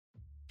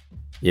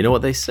You know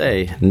what they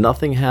say,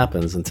 nothing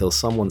happens until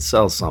someone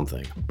sells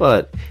something.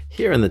 But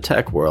here in the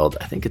tech world,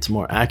 I think it's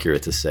more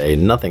accurate to say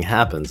nothing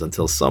happens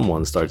until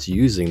someone starts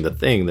using the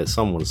thing that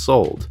someone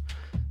sold.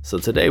 So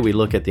today we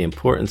look at the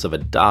importance of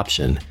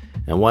adoption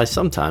and why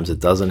sometimes it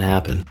doesn't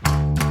happen.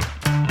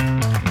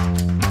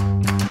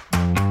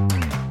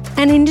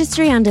 An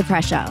industry under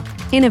pressure.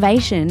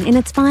 Innovation in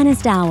its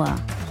finest hour.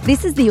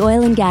 This is the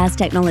Oil and Gas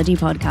Technology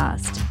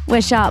Podcast,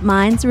 where sharp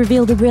minds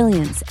reveal the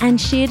brilliance and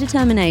sheer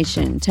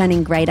determination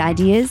turning great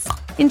ideas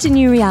into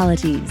new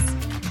realities.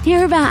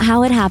 Hear about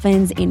how it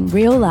happens in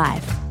real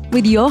life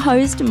with your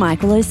host,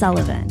 Michael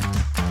O'Sullivan.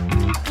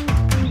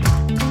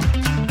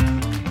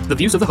 The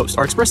views of the host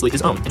are expressly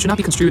his own and should not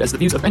be construed as the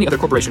views of any other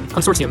corporation,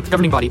 consortium,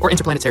 governing body, or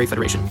interplanetary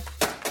federation.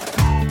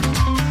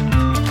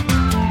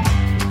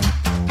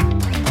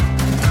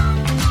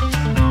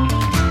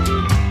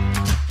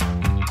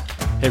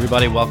 Hey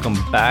everybody, welcome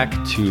back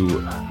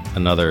to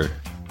another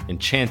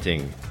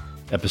enchanting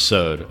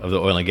episode of the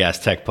Oil and Gas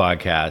Tech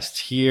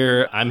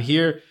Podcast. I'm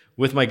here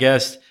with my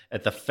guest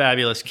at the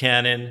fabulous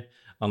Cannon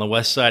on the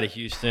west side of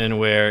Houston,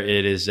 where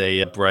it is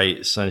a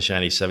bright,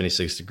 sunshiny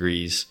 76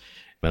 degrees.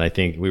 And I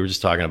think we were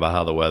just talking about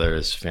how the weather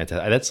is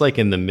fantastic. That's like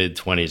in the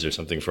mid-20s or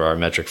something for our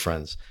metric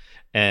friends.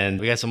 And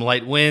we got some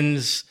light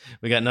winds.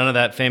 We got none of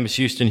that famous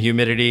Houston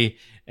humidity.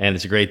 And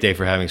it's a great day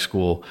for having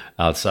school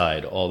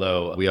outside,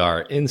 although we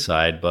are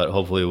inside, but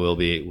hopefully we'll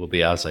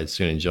be outside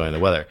soon enjoying the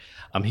weather.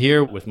 I'm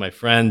here with my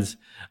friend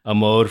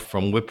Amod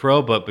from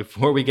Wipro, but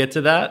before we get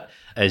to that,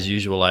 as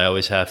usual, I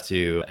always have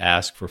to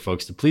ask for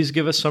folks to please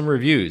give us some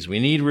reviews. We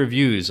need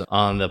reviews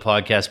on the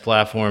podcast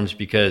platforms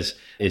because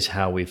it's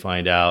how we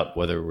find out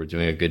whether we're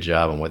doing a good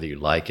job and whether you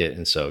like it.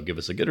 And so give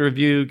us a good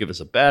review, give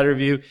us a bad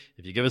review.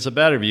 If you give us a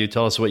bad review,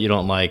 tell us what you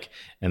don't like,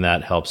 and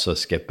that helps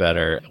us get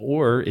better.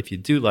 Or if you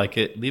do like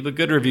it, leave a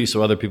good review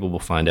so other people will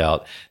find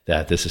out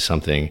that this is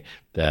something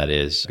that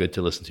is good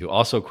to listen to.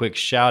 Also, quick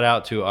shout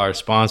out to our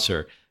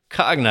sponsor,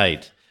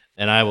 Cognite,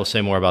 and I will say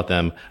more about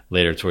them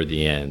later toward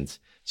the end.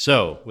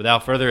 So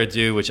without further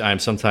ado, which I'm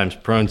sometimes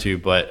prone to,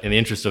 but in the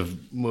interest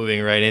of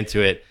moving right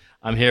into it,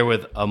 I'm here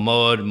with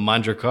Amod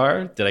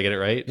Mandrakar. Did I get it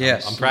right?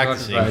 Yes. I'm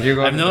practicing. Right.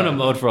 I've known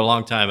Amod for a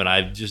long time, and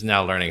I'm just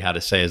now learning how to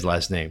say his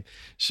last name.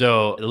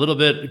 So a little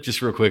bit,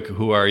 just real quick,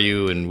 who are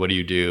you and what do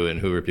you do and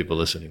who are people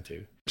listening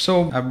to?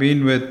 So I've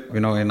been with,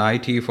 in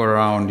IT for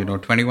around,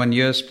 21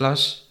 years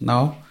plus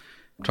now,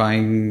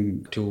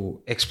 trying to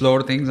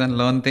explore things and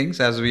learn things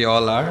as we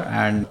all are.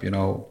 And,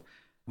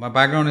 my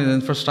background is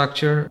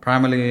infrastructure,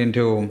 primarily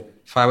into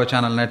fiber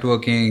channel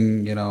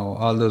networking,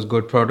 all those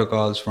good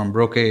protocols from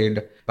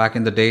Brocade back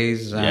in the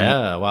days.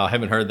 Yeah, wow, I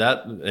haven't heard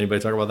that. Anybody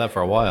talk about that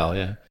for a while,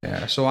 yeah.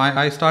 Yeah, so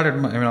I started,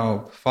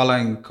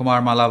 following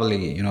Kumar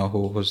Malavali,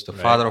 who was the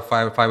father of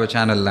fiber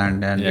channel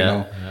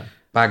and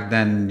back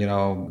then,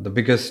 the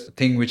biggest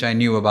thing which I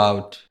knew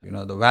about,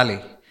 the Valley.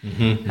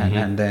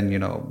 And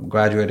then,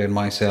 graduated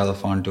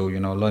myself onto,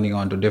 learning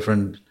onto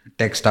different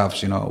tech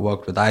stuffs,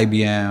 worked with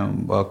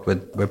IBM, worked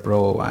with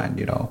Wipro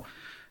and,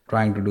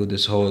 trying to do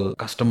this whole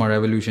customer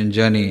evolution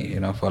journey,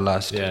 for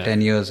last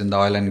 10 years in the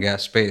oil and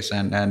gas space.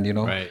 And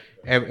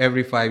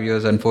every 5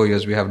 years and 4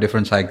 years, we have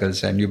different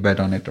cycles and you bet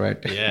on it, right?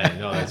 Yeah,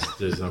 no,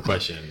 there's no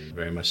question.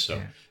 Very much so.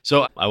 Yeah.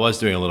 So I was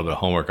doing a little bit of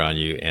homework on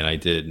you, and I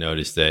did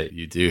notice that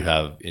you do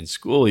have in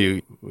school,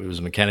 it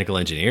was mechanical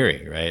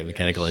engineering, right?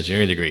 Mechanical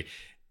engineering degree.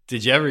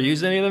 Did you ever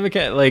use any of the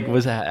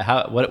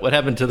what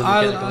happened to the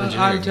mechanical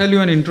engineering? I'll tell you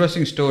an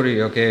interesting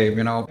story. Okay,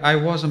 I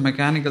was a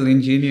mechanical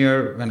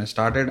engineer when I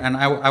started, and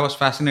I was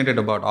fascinated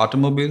about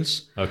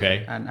automobiles.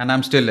 Okay, and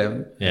I'm still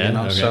am.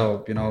 Yeah. Okay.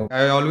 So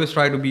I always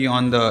try to be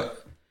on the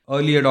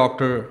early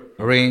adopter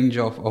range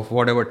of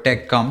whatever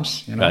tech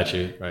comes. Got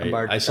you. Right.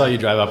 But I saw you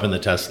drive up in the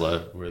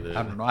Tesla.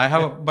 I don't know. I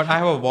have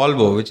a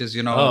Volvo, which is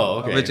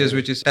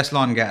which is Tesla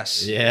on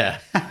gas. Yeah.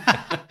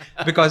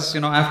 Because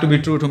I have to be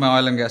true to my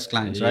oil and gas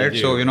clients, right?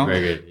 So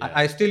very good. Yeah.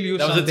 I still use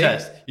that was something. A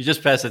test. You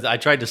just passed it. I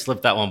tried to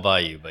slip that one by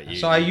you, but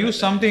so I use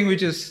something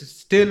which is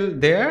still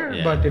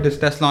there, but it is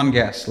Tesla on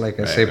gas, like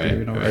I say,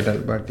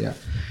 but yeah.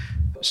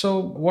 So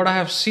what I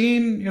have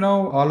seen,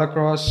 all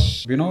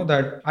across,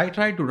 that I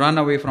try to run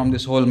away from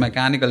this whole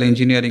mechanical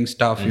engineering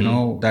stuff,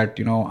 that,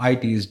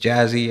 IT is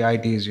jazzy,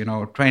 IT is,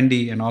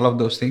 trendy and all of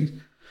those things.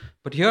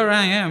 But here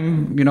I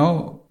am,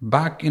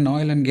 back in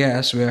oil and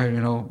gas where,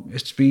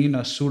 it's been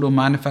a pseudo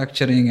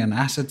manufacturing and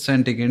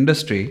asset-centric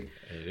industry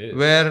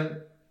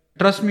where,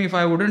 trust me, if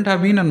I wouldn't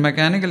have been a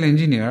mechanical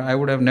engineer, I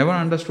would have never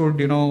understood,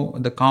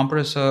 the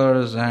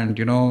compressors and,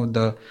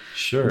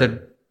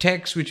 the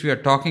techs which we are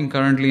talking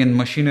currently in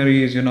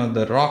machineries, the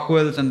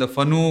Rockwells and the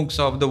Fanooks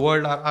of the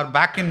world are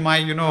back in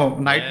my,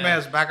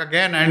 nightmares back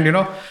again. And,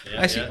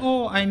 I say,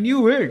 oh, I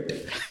knew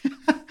it.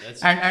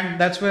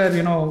 and that's where,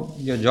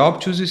 your job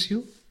chooses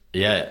you.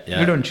 Yeah.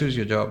 You don't choose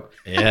your job.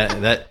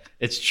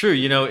 It's true.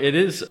 It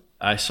is.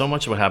 So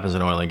much of what happens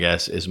in oil and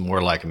gas is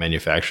more like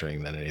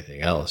manufacturing than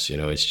anything else.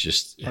 It's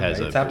just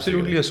it's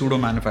absolutely a pseudo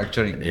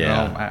manufacturing.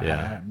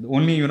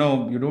 Only you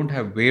don't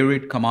have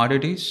varied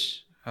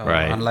commodities.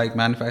 Right. Unlike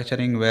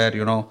manufacturing, where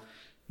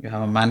You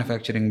have a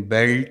manufacturing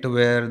belt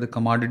where the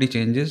commodity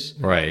changes.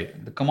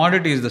 Right. The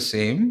commodity is the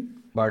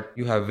same, but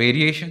you have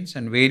variations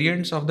and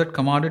variants of that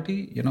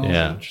commodity,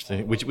 Yeah,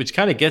 interesting. Which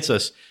kind of gets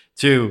us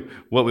to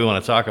what we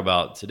want to talk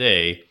about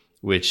today,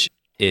 which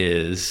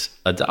is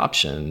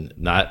adoption,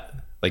 not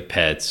like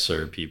pets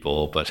or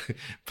people, but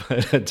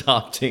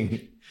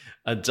adopting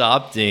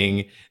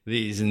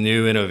these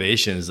new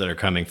innovations that are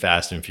coming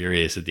fast and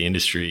furious at the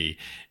industry.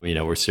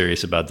 We're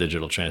serious about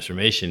digital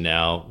transformation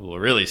now. We're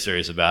really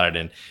serious about it,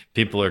 and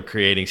people are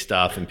creating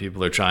stuff and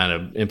people are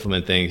trying to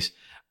implement things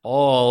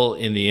all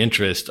in the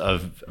interest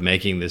of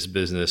making this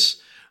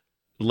business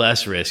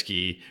less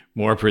risky,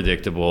 more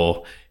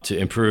predictable, to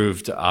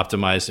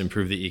optimize,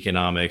 improve the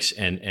economics,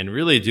 and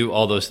really do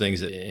all those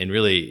things and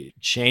really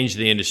change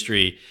the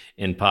industry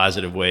in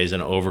positive ways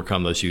and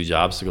overcome those huge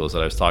obstacles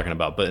that I was talking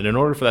about. But in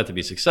order for that to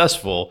be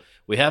successful,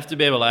 we have to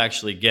be able to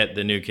actually get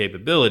the new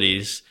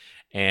capabilities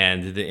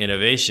and the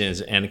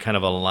innovations and kind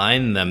of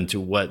align them to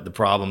what the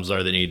problems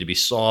are that need to be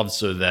solved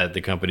so that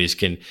the companies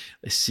can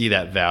see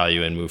that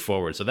value and move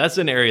forward. So that's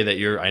an area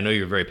that I know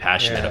you're very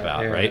passionate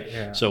about, right?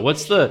 Yeah. So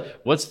what's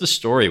the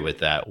story with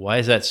that? Why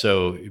is that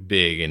so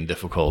big and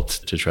difficult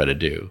to try to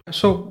do?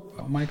 So,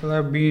 Michael,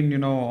 I've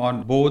been,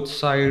 on both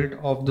sides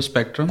of the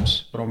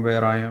spectrums from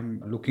where I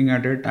am looking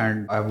at it.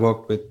 And I've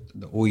worked with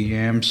the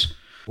OEMs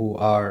who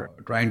are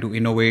trying to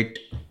innovate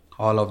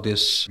all of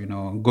this,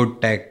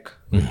 good tech,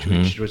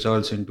 which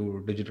results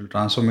into digital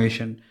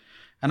transformation.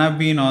 And I've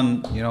been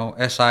on,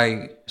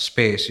 SI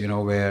space,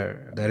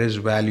 where there is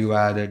value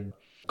added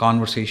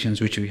conversations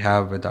which we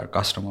have with our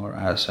customer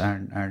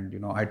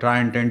and I try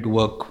and tend to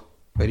work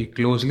very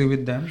closely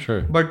with them.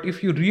 Sure. But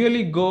if you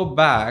really go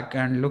back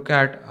and look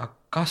at a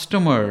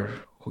customer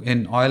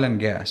in oil and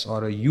gas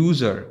or a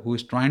user who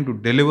is trying to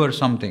deliver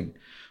something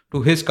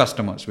to his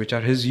customers, which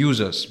are his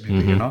users,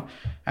 maybe,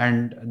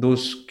 and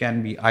those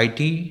can be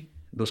IT,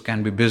 those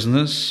can be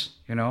business,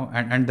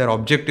 and their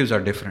objectives are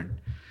different.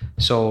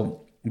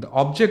 So the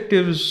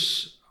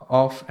objectives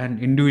of an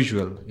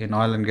individual in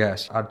oil and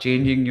gas are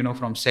changing,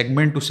 from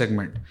segment to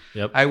segment.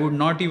 Yep. I would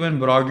not even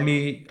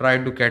broadly try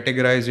to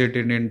categorize it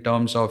in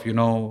terms of,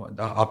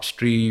 the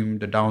upstream,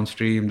 the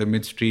downstream, the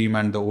midstream,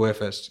 and the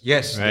OFS.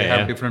 Yes, they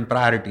have different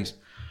priorities.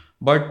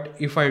 But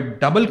if I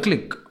double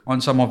click on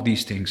some of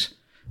these things,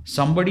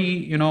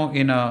 somebody,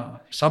 in a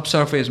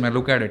subsurface may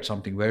look at it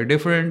something very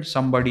different.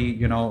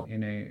 Somebody, in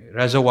a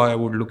reservoir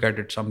would look at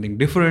it something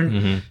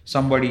different.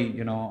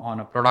 Somebody, on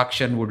a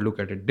production would look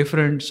at it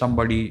different.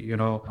 Somebody,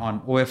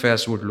 on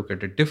OFS would look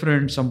at it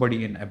different.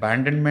 Somebody in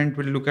abandonment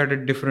will look at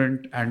it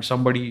different. And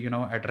somebody,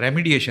 at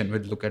remediation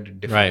will look at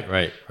it different.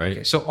 Right.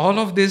 Okay, so all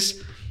of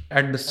this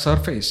at the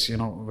surface,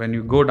 when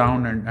you go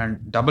down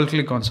and double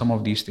click on some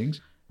of these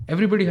things,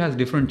 everybody has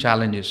different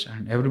challenges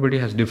and everybody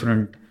has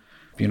different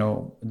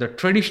the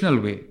traditional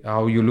way,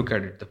 how you look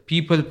at it, the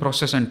people,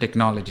 process, and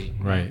technology.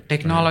 Right.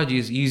 Technology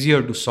is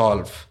easier to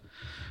solve.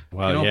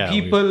 Well,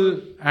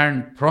 people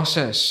and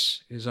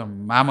process is a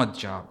mammoth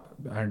job.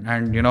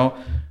 And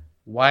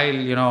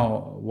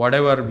while,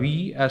 whatever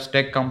we as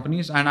tech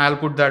companies, and I'll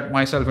put that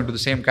myself into the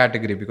same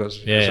category because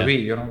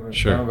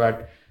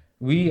but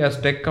we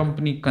as tech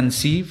company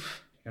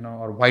conceive,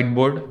 or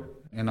whiteboard,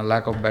 in a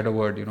lack of better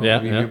word,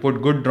 we put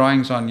good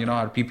drawings on,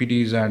 our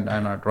PPTs and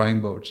our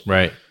drawing boards.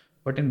 Right.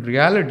 But in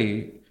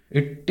reality,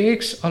 it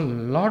takes a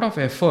lot of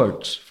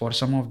efforts for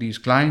some of these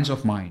clients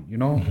of mine.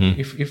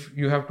 If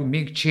you have to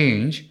make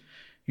change,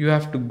 you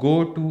have to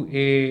go to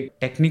a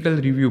technical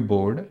review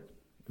board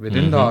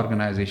within the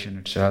organization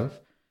itself,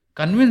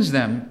 convince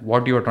them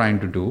what you're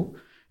trying to do,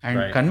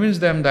 and convince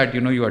them that,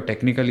 you are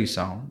technically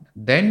sound.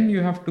 Then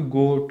you have to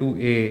go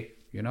to a,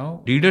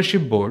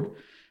 leadership board,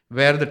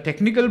 where the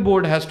technical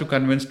board has to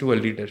convince to a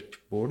leadership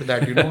board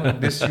that,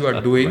 this you are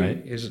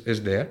doing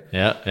is there.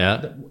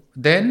 Yeah.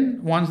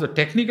 Then once the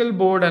technical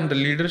board and the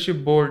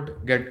leadership board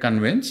get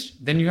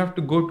convinced, then you have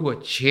to go to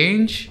a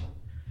change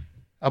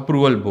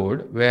approval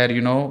board where,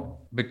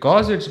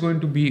 because it's going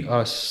to be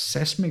a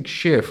seismic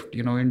shift,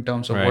 in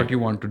terms of what you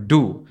want to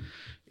do.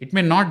 It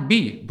may not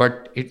be,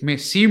 but it may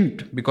seem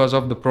because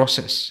of the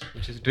process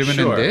which is driven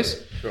in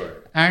this.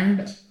 Sure.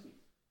 And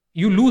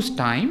you lose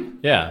time.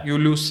 Yeah. You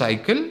lose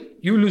cycle.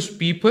 You lose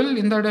people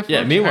in that effort.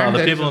 Yeah. Meanwhile,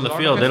 the people in the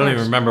field, they don't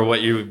even remember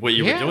what you were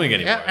doing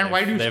anymore. Yeah. And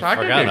why do you They've start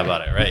forgotten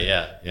about it, right?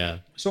 Yeah.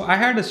 So I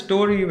had a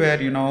story where,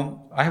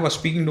 I was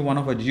speaking to one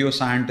of a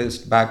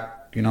geoscientist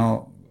back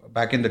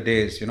in the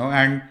days,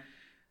 and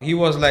he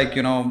was like,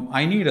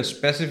 I need a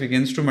specific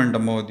instrument,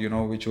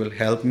 Amod, which will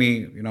help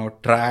me,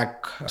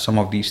 track some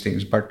of these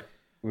things, but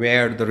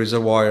where the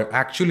reservoir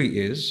actually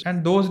is.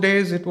 And those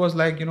days it was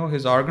like,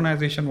 his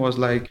organization was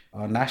like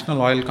a national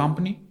oil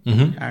company.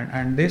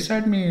 And they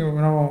said me,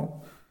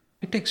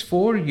 it takes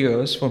 4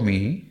 years for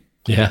me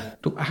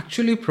to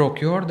actually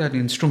procure that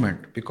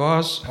instrument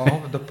because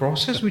of the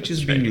process which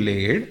is being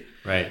laid.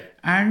 Right.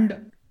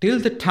 And till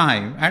the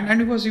time, and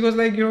he was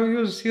like, he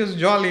was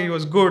jolly, he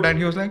was good. And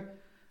he was like,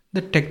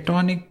 the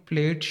tectonic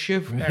plate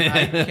shift, and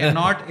I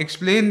cannot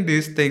explain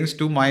these things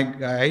to my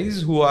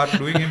guys who are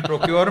doing in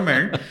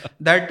procurement,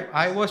 that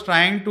I was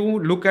trying to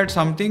look at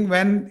something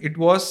when it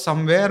was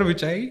somewhere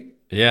which I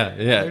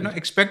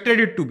expected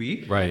it to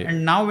be. Right.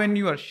 And now when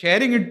you are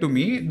sharing it to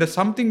me, the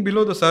something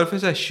below the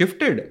surface has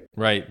shifted.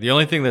 Right. The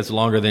only thing that's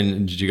longer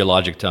than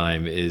geologic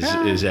time is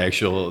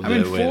actual. I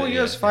mean, 4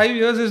 years, 5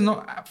 years is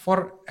not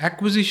for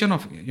acquisition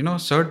of,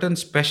 certain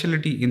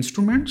specialty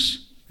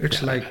instruments.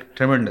 It's like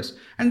tremendous.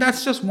 And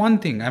that's just one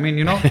thing. I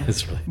mean,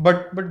 That's right.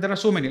 but there are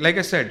so many. Like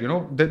I said,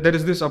 there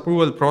is this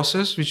approval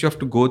process which you have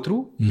to go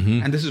through.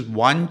 And this is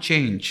one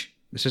change.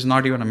 This is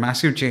not even a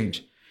massive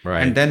change.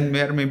 Right. And then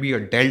there may be a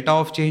delta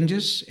of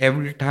changes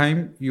every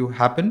time you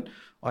happen,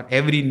 or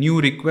every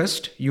new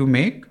request you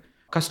make.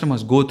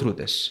 Customers go through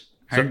this.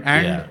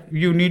 And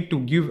you need to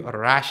give a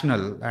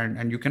rational,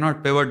 and you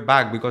cannot pivot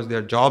back because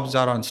their jobs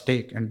are on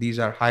stake. And these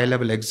are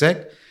high-level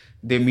exec.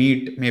 They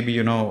meet maybe,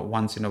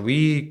 once in a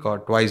week or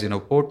twice in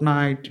a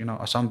fortnight,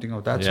 or something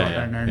of that sort,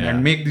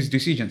 and make these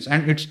decisions.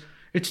 And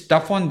it's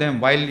tough on them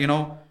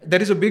while,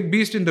 there is a big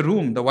beast in the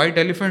room. The white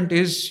elephant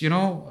is,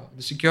 the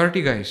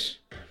security guys.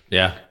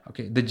 Yeah.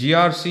 Okay. The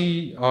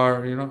GRC or,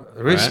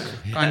 risk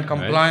and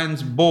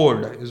compliance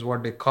board is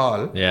what they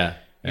call. Yeah.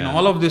 In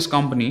all of this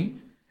company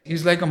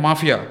is like a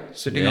mafia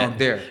sitting out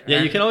there. Yeah.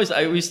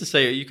 I used to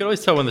say, you can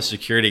always tell when the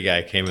security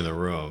guy came in the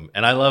room.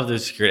 And I love the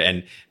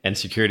security and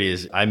security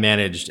is, I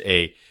managed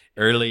a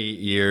early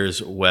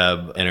years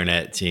web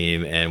internet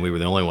team, and we were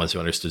the only ones who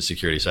understood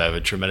security. So I have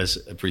a tremendous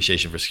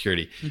appreciation for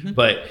security.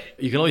 But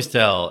you can always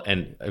tell,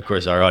 and of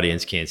course our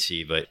audience can't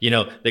see, but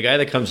the guy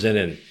that comes in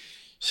and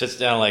sits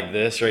down like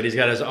this, right? He's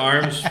got his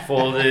arms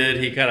folded.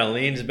 He kind of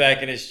leans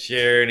back in his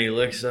chair and he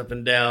looks up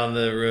and down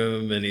the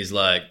room and he's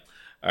like,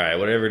 all right,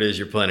 whatever it is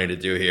you're planning to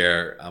do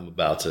here, I'm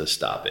about to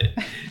stop it.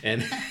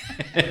 And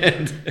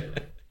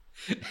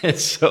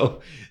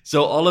so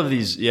all of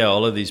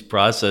these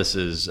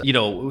processes,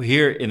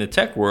 here in the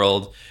tech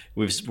world,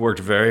 we've worked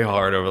very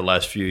hard over the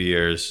last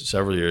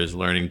several years,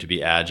 learning to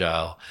be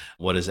agile.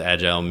 What does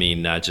agile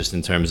mean? Not just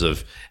in terms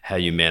of how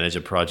you manage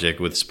a project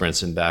with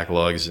sprints and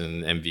backlogs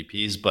and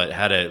MVPs, but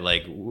how to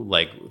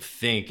like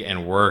think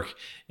and work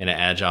in an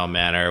agile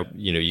manner.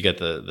 You get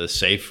the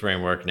SAFe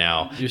framework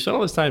now. You spend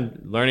all this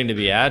time learning to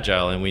be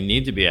agile, and we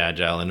need to be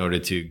agile in order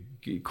to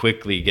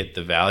quickly get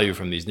the value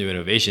from these new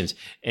innovations.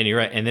 And you're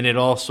right. And then it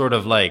all sort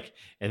of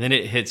and then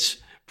it hits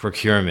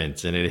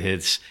procurement, and it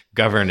hits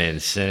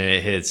governance, and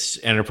it hits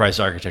enterprise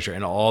architecture,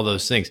 and all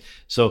those things.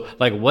 So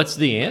what's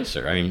the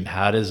answer? I mean,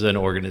 how does an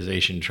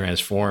organization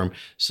transform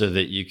so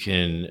that you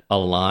can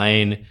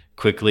align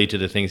quickly to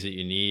the things that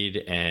you need?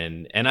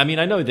 And I mean,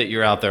 I know that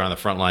you're out there on the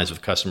front lines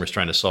with customers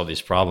trying to solve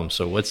these problems.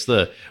 So what's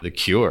the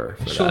cure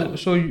for that?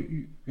 So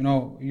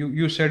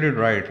you said it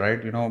right?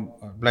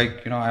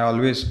 I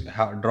always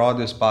draw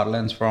this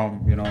parlance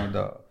from,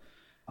 the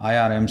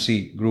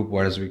IRMC group,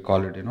 as we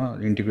call it,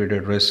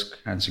 integrated risk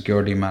and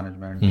security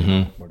management,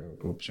 whatever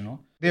groups,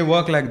 they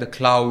work like the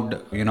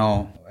cloud,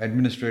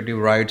 administrative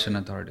rights and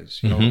authorities.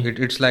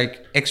 It's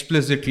like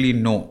explicitly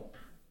no,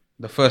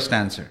 the first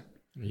answer.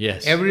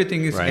 Yes.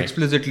 Everything is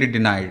explicitly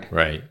denied.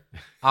 Right.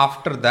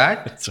 After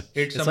that,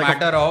 it's a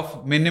matter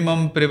of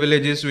minimum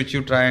privileges which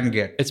you try and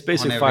get. It's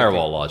basic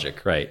firewall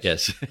logic, right?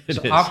 Yes.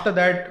 So after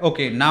that,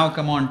 okay, now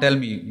come on, tell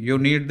me, you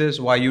need this,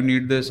 why you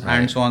need this,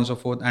 and so on and so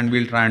forth, and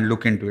we'll try and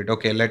look into it.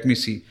 Okay, let me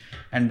see.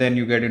 And then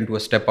you get into a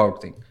step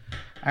out thing.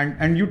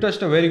 And you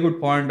touched a very good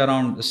point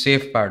around the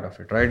SAFe part of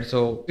it, right?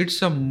 So it's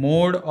a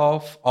mode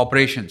of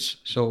operations.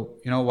 So,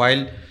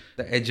 while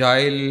the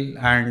agile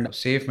and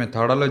SAFe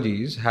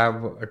methodologies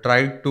have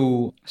tried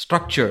to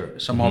structure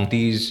some of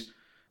these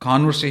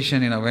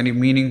conversation in a very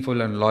meaningful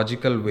and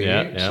logical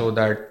way, so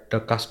that the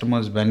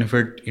customers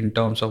benefit in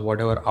terms of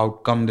whatever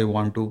outcome they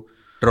want to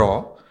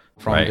draw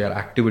from their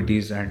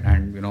activities,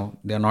 and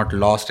they're not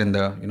lost in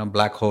the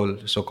black hole,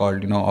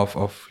 so-called,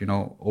 of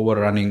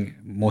overrunning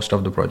most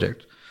of the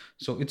project.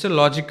 So it's a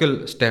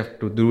logical step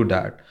to do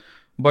that.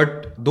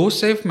 But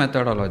those SAFe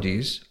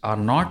methodologies are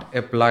not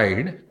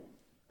applied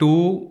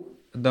to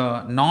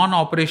the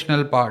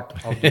non-operational part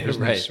of the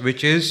business,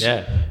 which is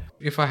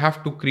if I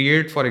have to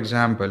create, for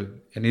example,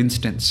 an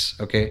instance,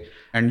 okay,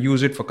 and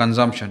use it for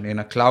consumption in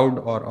a cloud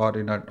or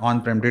in an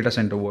on-prem data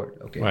center world,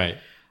 okay. Right.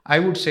 I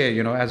would say,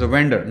 as a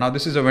vendor, now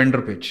this is a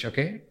vendor pitch,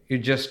 okay. You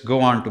just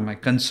go on to my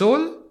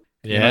console,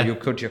 you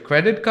put your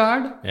credit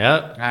card,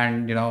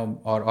 and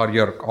or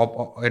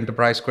your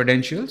enterprise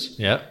credentials.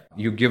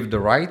 You give the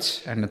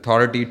rights and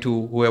authority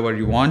to whoever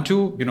you want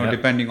to,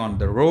 depending on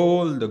the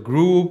role, the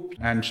group,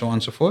 and so on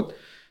and so forth.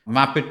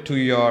 Map it to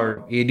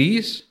your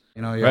ADs,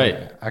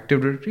 your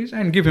Active Directories,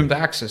 and give him the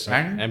access.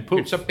 And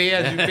poof. It's a pay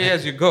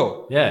as you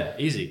go. Yeah,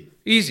 easy,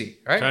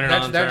 right? Turn it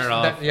on, turn it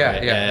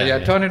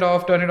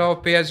off. Turn it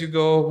off, pay as you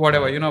go,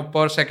 whatever,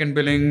 per second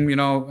billing,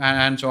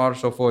 and so on and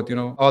so forth,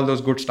 all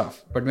those good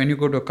stuff. But when you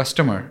go to a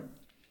customer,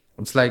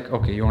 it's like,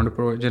 okay, you want to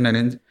provision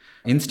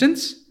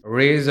instance,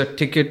 raise a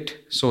ticket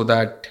so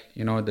that,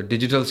 the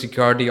digital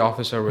security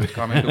officer will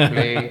come into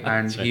play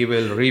and he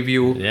will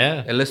review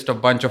a list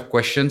of bunch of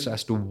questions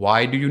as to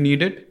why do you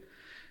need it,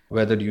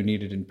 whether you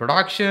need it in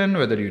production,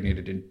 whether you need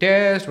it in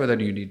test, whether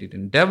you need it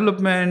in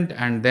development,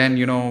 and then,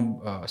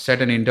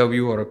 set an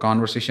interview or a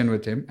conversation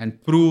with him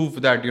and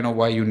prove that,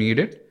 why you need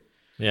it.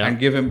 Yeah. And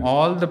give him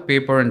all the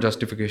paper and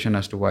justification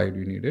as to why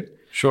you need it.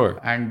 Sure.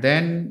 And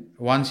then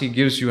once he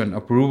gives you an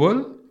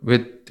approval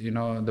with,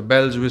 the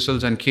bells,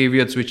 whistles, and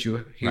caveats which he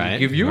will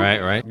give you.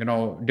 Right.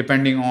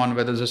 Depending on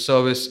whether the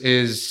service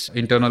is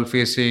internal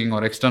facing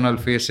or external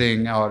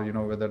facing, or,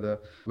 whether the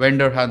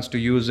vendor has to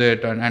use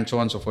it and so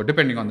on and so forth,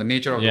 depending on the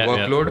nature of the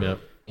workload.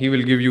 He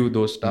will give you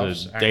those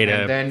stuffs.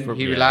 Data. And then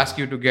he will ask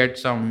you to get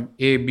some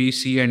A, B,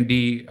 C, and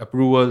D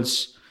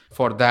approvals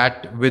for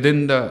that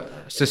within the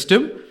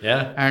system.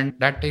 Yeah. And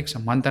that takes a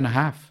month and a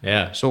half.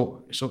 Yeah.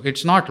 So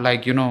it's not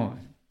like,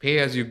 pay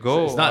as you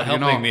go. It's not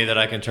helping me that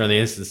I can turn the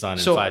instance on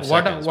in 5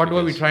 seconds. So what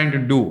were we trying to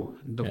do?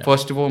 The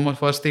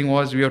first thing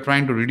was we were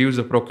trying to reduce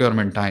the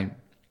procurement time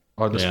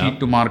or the speed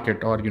to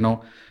market, or,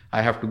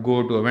 I have to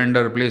go to a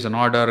vendor, place an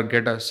order,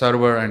 get a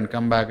server and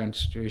come back and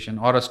situation,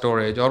 or a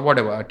storage or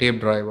whatever, a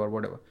tape drive or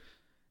whatever.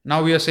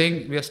 Now we are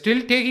saying we are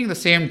still taking the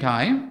same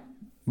time,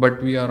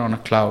 but we are on a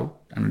cloud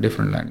and a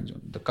different landing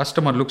zone. The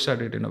customer looks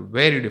at it in a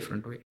very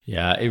different way.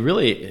 Yeah, it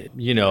really,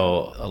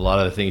 a lot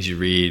of the things you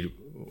read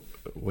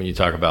when you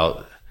talk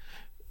about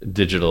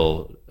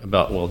digital,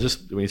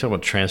 just when you talk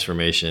about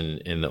transformation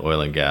in the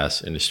oil and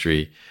gas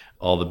industry,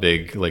 all the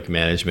big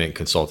management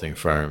consulting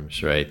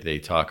firms, right? They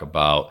talk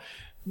about,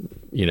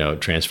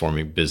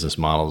 transforming business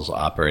models,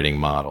 operating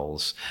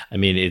models. I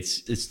mean,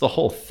 it's the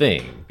whole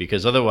thing,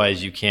 because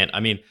otherwise you can't. I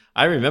mean,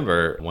 I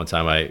remember one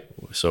time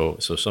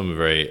some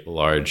very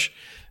large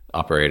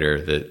operator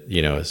that,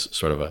 is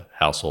sort of a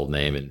household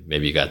name, and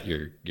maybe you got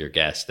your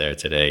gas there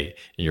today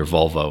in your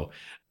Volvo.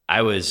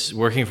 I was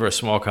working for a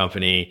small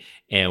company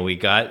and we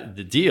got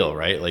the deal,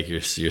 right? Like you're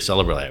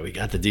celebrating, we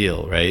got the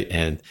deal, right?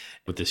 And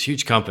with this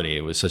huge company,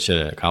 it was such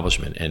an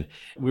accomplishment. And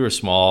we were a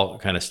small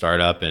kind of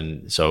startup,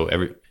 and so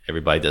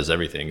everybody does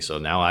everything. So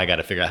now I got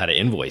to figure out how to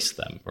invoice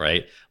them,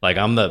 right? Like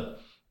I'm the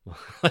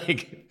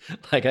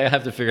like I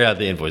have to figure out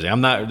the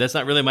invoicing. That's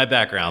not really my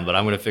background, but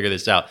I'm going to figure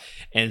this out.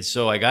 And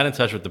so I got in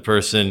touch with the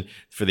person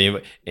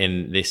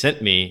and they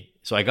sent me.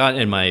 So I got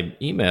in my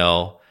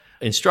email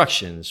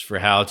instructions for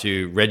how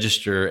to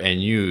register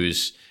and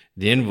use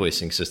the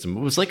invoicing system.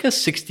 It was like a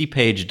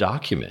 60-page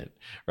document,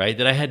 right,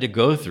 that I had to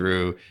go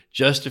through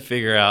just to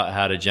figure out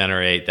how to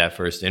generate that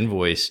first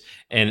invoice.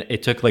 And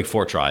it took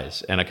 4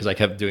 tries, and because I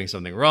kept doing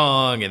something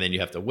wrong, and then you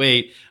have to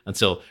wait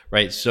until,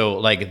 right? So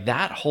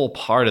that whole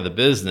part of the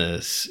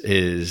business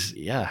is,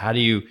 how do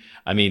you,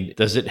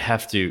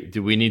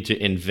 do we need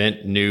to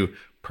invent new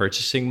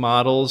purchasing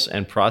models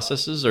and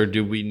processes, or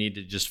do we need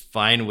to just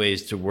find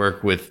ways to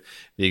work with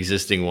the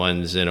existing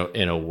ones in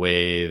a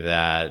way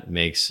that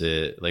makes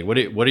it what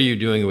are you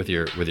doing with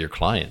your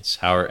clients?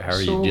 How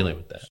are you dealing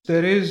with that?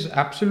 There is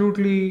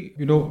absolutely,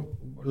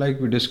 like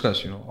we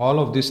discussed, all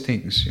of these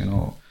things,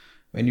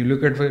 when you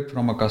look at it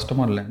from a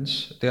customer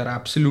lens, they are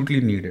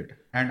absolutely needed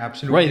and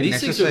absolutely necessary.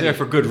 These things are there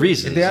for good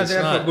reasons. They are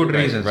there for good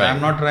reasons. Right.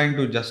 I'm not trying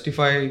to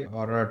justify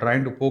or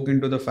trying to poke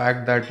into the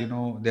fact that,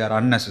 they are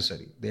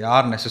unnecessary. They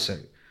are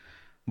necessary.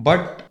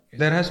 But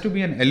there has to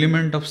be an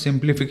element of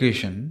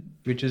simplification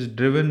which is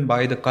driven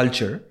by the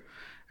culture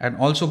and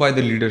also by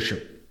the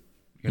leadership,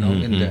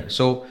 in there.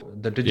 So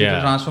the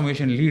digital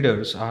transformation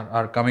leaders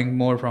are coming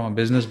more from a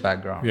business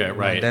background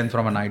than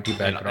from an IT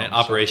background. And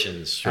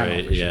operations,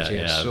 right?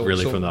 So,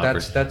 really from the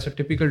operations. That's a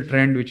typical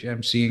trend which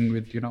I'm seeing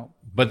with,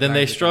 But then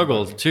they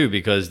struggle too,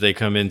 because they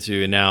come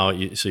into, and now,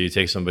 so you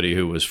take somebody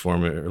who was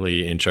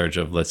formerly in charge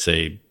of, let's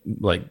say,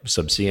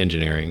 subsea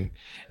engineering,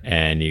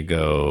 and you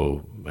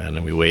go, and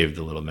then we wave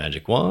the little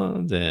magic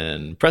wand,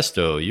 and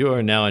presto, you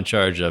are now in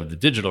charge of the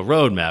digital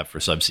roadmap for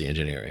subsea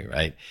engineering,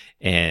 right?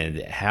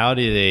 And how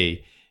do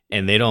they?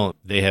 And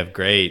they have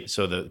great.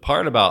 So the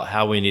part about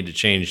how we need to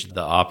change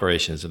the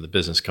operations of the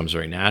business comes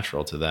very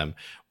natural to them.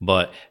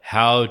 But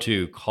how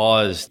to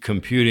cause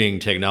computing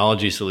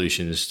technology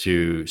solutions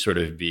to sort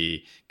of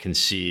be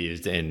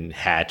conceived and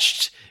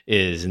hatched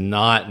is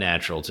not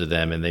natural to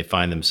them. And they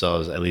find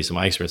themselves, at least in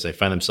my experience, they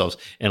find themselves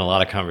in a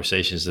lot of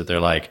conversations that they're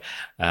like,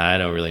 I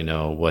don't really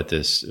know what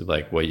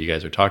you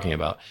guys are talking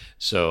about.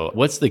 So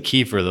what's the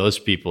key for those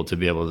people to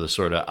be able to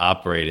sort of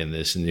operate in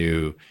this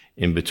new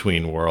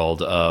in-between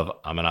world of,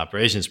 I'm an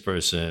operations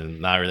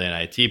person, not really an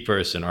IT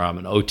person, or I'm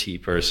an OT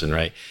person,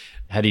 right?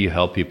 How do you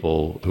help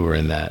people who are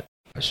in that?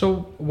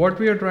 So what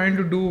we are trying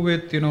to do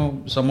with,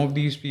 some of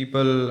these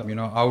people,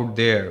 out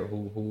there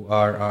who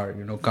are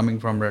coming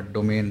from that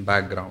domain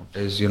background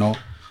is,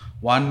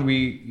 one,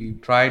 we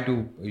try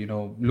to,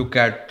 look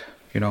at,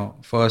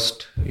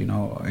 first,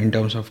 in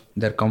terms of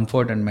their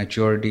comfort and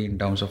maturity in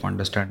terms of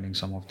understanding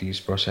some of these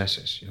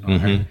processes,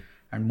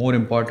 and more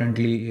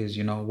importantly is,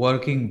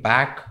 working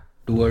back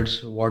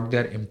towards what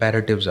their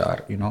imperatives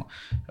are.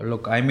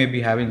 Look, I may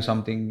be having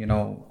something,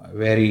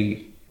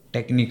 very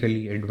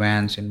technically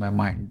advanced in my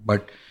mind,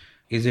 but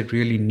is it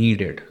really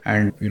needed?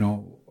 And,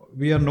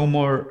 we are no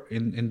more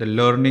in the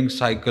learning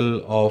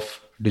cycle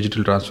of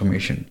digital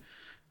transformation.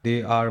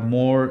 They are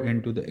more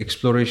into the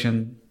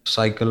exploration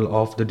cycle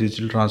of the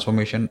digital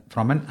transformation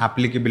from an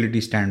applicability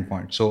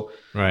standpoint. So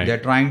they're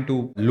trying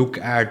to look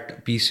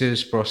at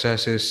pieces,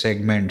 processes,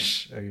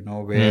 segments,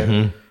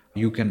 where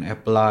you can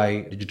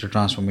apply digital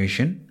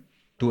transformation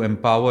to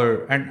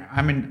empower. And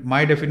I mean,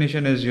 my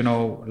definition is,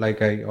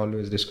 like I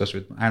always discuss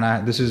with,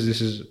 and this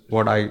is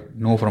what I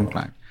know from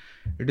clients.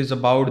 It is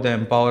about the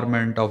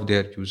empowerment of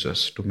their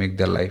users to make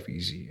their life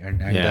easy.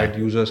 And that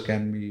users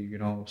can be,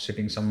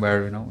 sitting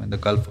somewhere, in the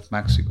Gulf of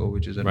Mexico,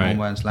 which is a no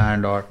man's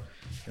land, or,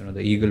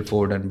 the Eagle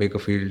Ford and Baker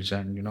Fields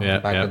and, the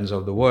back ends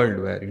of the world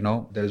where,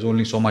 there's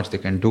only so much they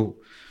can do.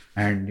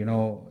 And,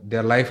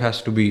 their life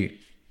has to be,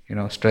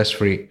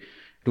 stress-free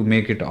to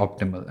make it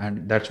optimal.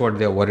 And that's what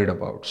they're worried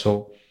about.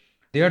 So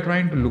they are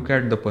trying to look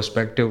at the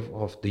perspective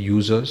of the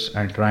users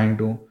and trying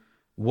to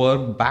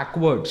work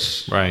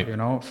backwards,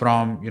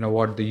 from,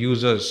 what the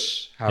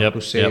users have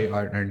to say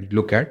and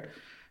look at.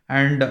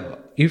 And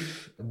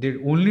if they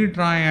only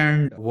try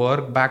and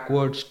work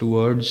backwards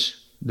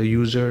towards the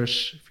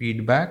users'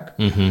 feedback,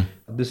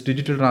 this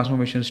digital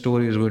transformation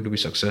story is going to be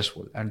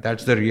successful. And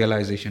that's the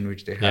realization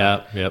which they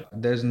have.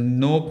 There's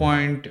no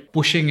point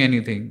pushing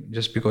anything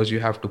just because you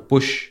have to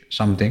push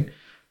something,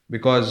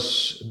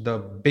 because the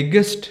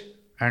biggest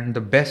and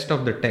the best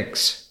of the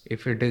techs,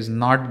 if it is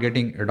not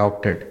getting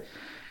adopted,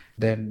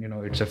 then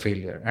it's a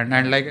failure.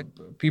 And like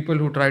people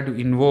who try to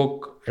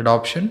invoke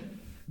adoption,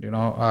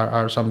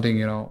 are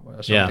something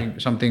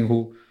something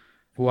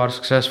who are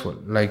successful.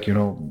 Like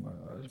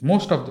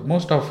most of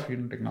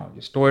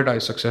technologies. Toyota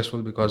is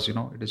successful because it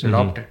is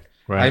adopted.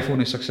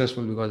 iPhone is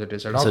successful because it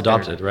is adopted. It's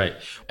adopted, right?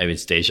 I mean,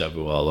 it's deja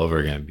vu all over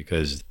again,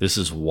 because this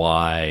is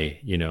why,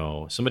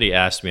 somebody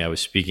asked me, I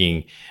was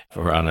speaking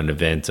on an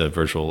event, a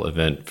virtual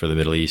event for the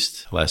Middle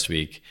East last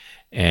week,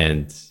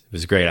 and it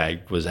was great.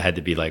 I had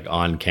to be like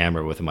on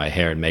camera with my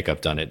hair and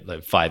makeup done at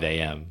like 5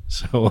 a.m.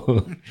 So,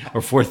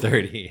 or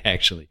 4:30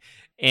 actually.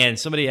 And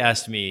somebody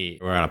asked me,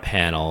 we're on a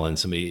panel, and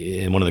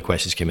one of the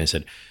questions came in and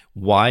said,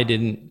 why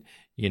didn't,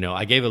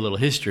 I gave a little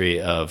history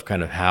of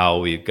kind of how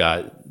we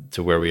got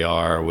to where we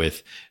are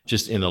with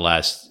just in the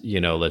last,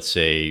 let's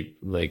say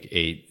like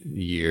 8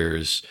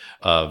 years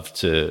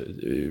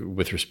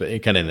with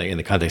respect, kind of in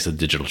the context of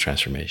digital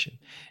transformation.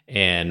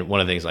 And one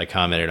of the things I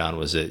commented on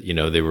was that,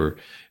 there were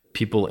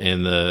people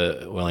in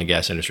the oil and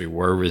gas industry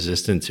were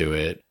resistant to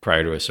it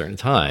prior to a certain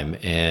time.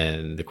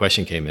 And the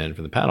question came in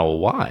from the panel,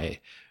 why?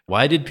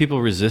 Why did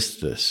people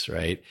resist this,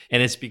 right?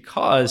 And it's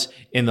because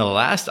in the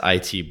last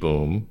IT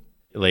boom,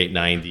 late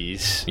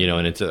 90s,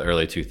 and into the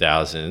early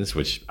 2000s,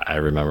 which I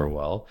remember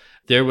well,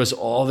 there was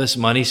all this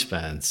money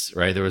spent,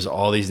 right? There was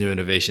all these new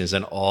innovations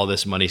and all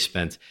this money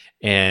spent,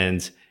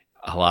 and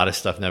a lot of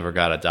stuff never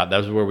got adopted.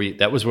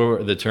 That was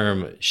where the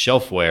term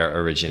shelfware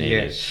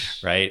originated,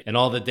 right? And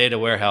all the data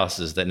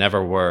warehouses that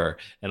never were,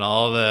 and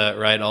all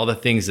the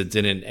things that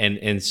didn't.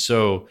 And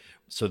so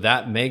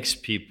that makes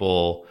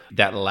people,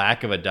 that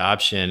lack of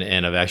adoption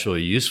and of actual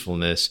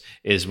usefulness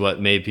is what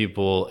made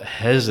people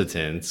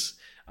hesitant.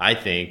 I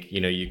think,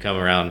 you come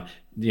around,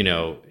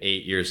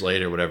 8 years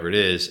later, whatever it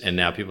is, and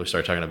now people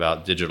start talking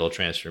about digital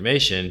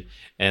transformation,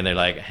 and they're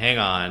like, hang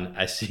on,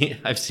 I've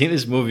seen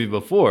this movie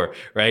before,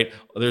 right?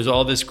 There's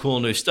all this cool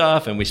new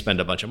stuff, and we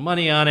spend a bunch of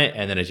money on it,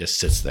 and then it just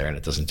sits there and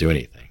it doesn't do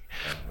anything.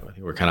 I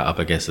think we're kind of up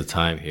against the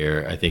time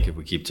here. I think if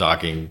we keep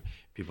talking,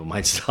 people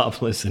might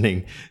stop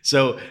listening.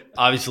 So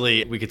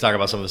obviously we could talk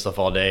about some of this stuff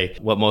all day.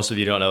 What most of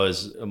you don't know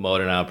is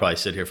Mohit and I will probably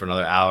sit here for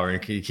another hour and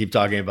keep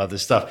talking about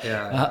this stuff.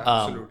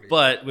 Absolutely.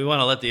 But we want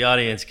to let the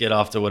audience get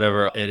off to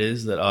whatever it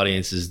is that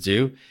audiences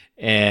do.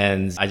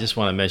 And I just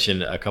want to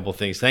mention a couple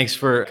things. Thanks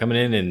for coming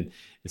in, and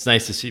it's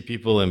nice to see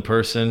people in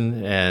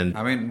person. And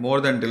I mean,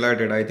 more than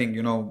delighted. I think,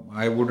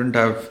 I wouldn't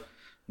have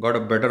got a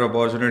better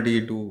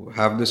opportunity to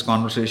have this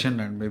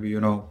conversation, and maybe,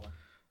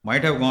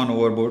 might have gone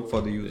overboard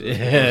for the users.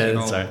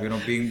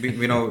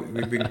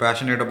 Because, being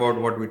passionate about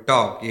what we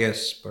talk,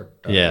 yes,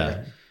 but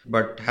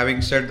But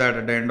having said that,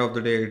 at the end of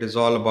the day, it is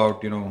all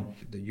about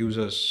the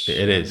users.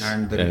 It is,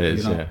 and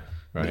the,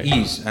 Right. The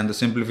ease and the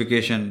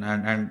simplification,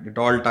 and it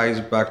all ties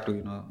back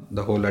to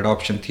the whole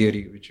adoption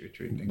theory, which is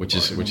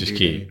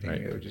key,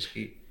 right? Which is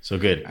key. So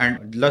good.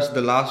 And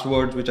the last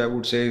words which I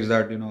would say is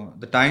that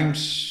the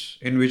times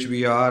in which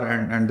we are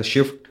and the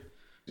shift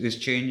is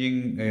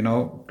changing.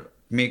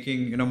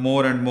 Making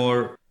more and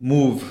more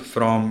move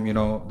from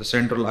the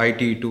central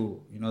IT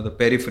to the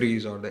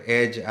peripheries or the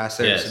edge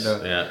assets,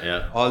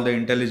 all the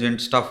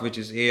intelligent stuff which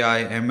is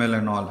AI, ML,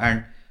 and all.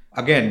 And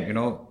again,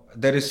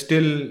 there is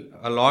still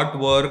a lot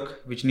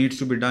work which needs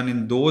to be done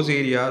in those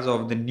areas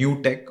of the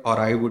new tech, or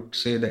I would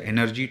say the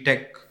energy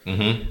tech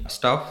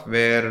stuff,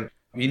 where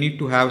we need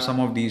to have some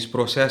of these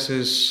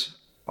processes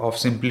of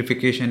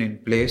simplification in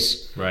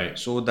place, right?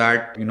 So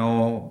that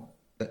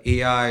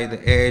the AI,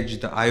 the edge,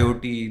 the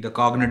IoT, the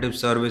cognitive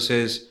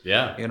services,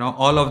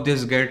 all of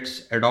this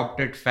gets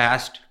adopted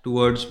fast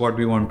towards what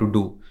we want to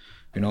do.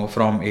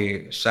 from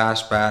a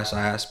SaaS, PaaS,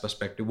 IaaS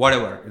perspective,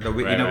 whatever,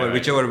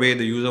 whichever way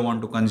the user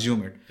want to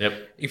consume it. Yep.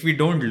 If we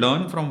don't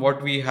learn from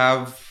what we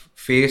have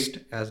faced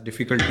as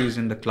difficulties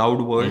in the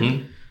cloud world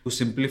to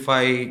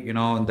simplify,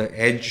 the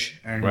edge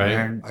and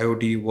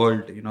IoT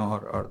world,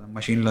 or the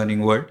machine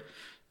learning world,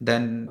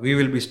 then we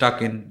will be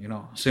stuck in,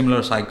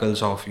 similar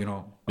cycles of,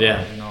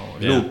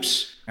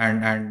 loops.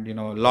 And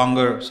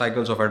longer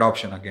cycles of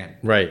adoption again.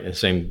 Right, and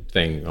same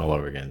thing all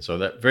over again. So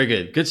that very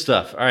good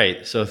stuff. All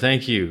right, so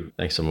thank you,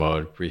 thanks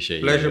Amod.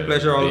 Appreciate you.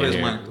 Pleasure always,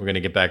 Mike. We're gonna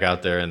get back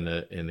out there in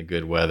the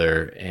good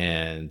weather,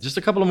 and just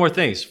a couple of more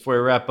things before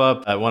we wrap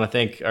up. I want to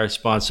thank our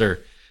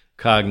sponsor,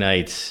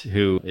 Cognite,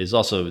 who is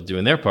also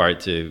doing their part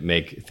to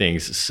make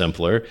things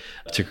simpler,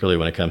 particularly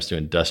when it comes to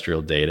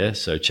industrial data.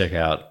 So check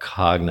out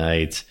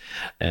Cognite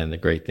and the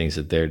great things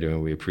that they're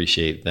doing. We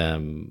appreciate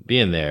them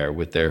being there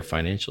with their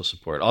financial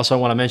support. Also,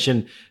 I want to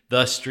mention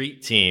the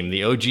Street Team,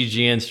 the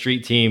OGGN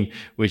Street Team,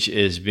 which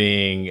is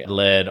being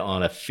led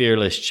on a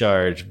fearless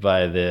charge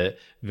by the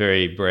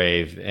very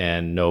brave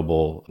and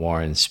noble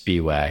Warren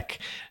Spiewak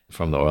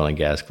from the Oil and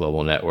Gas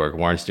Global Network.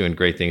 Warren's doing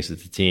great things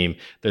with the team.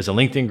 There's a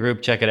LinkedIn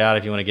group. Check it out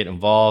if you want to get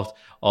involved.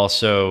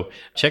 Also,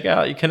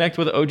 you connect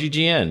with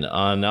OGGN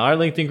on our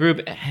LinkedIn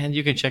group, and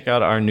you can check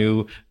out our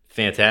new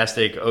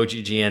fantastic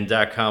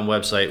OGGN.com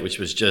website, which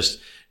was just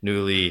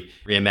newly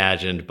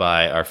reimagined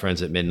by our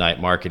friends at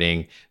Midnight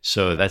Marketing.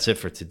 So that's it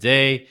for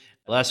today.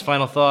 Last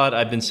final thought.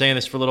 I've been saying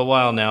this for a little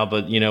while now,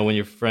 but when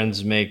your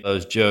friends make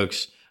those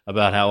jokes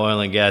about how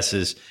oil and gas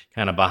is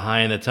kind of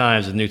behind the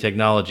times with new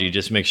technology,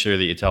 just make sure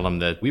that you tell them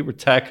that we were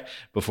tech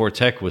before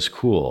tech was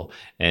cool.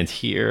 And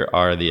here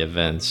are the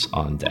events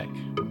on deck.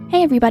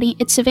 Hey everybody,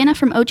 it's Savannah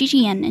from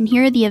OGGN, and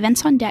here are the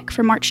events on deck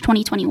for March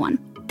 2021.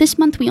 This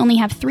month we only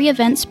have 3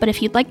 events, but if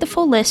you'd like the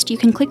full list, you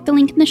can click the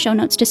link in the show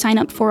notes to sign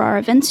up for our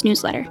events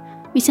newsletter.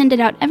 We send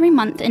it out every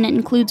month, and it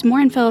includes more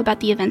info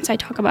about the events I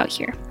talk about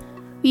here.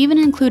 We even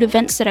include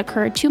events that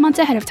occur 2 months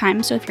ahead of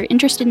time, so if you're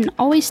interested in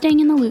always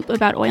staying in the loop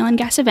about oil and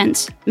gas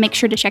events, make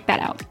sure to check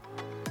that out.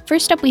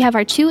 First up, we have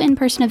our 2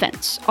 in-person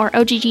events, our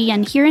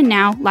OGGN Here and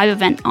Now live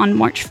event on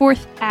March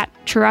 4th at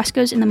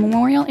Churrasco's in the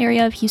Memorial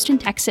area of Houston,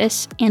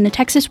 Texas, and the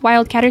Texas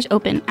Wildcatters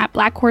Open at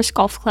Black Horse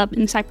Golf Club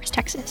in Cypress,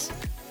 Texas.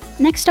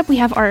 Next up, we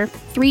have our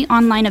 3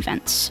 online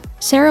events,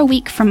 Sarah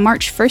Week from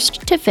March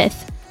 1st to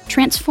 5th,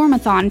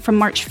 Transformathon from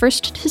March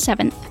 1st to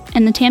 7th,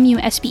 and the TAMU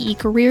SBE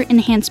Career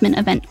Enhancement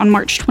event on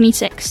March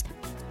 26th.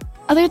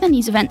 Other than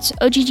these events,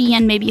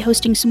 OGGN may be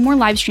hosting some more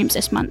live streams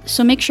this month,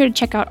 so make sure to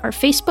check out our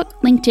Facebook,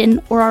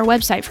 LinkedIn, or our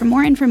website for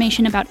more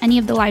information about any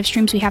of the live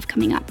streams we have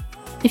coming up.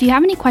 If you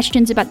have any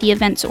questions about the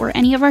events or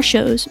any of our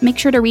shows, make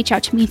sure to reach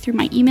out to me through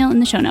my email in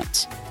the show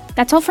notes.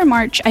 That's all for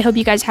March. I hope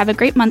you guys have a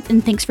great month,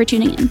 and thanks for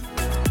tuning in.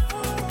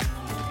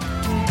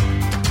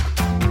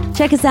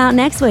 Check us out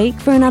next week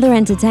for another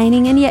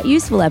entertaining and yet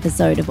useful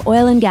episode of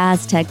Oil and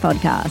Gas Tech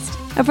Podcast,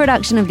 a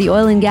production of the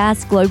Oil and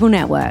Gas Global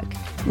Network.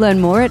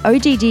 Learn more at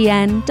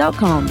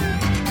oggn.com.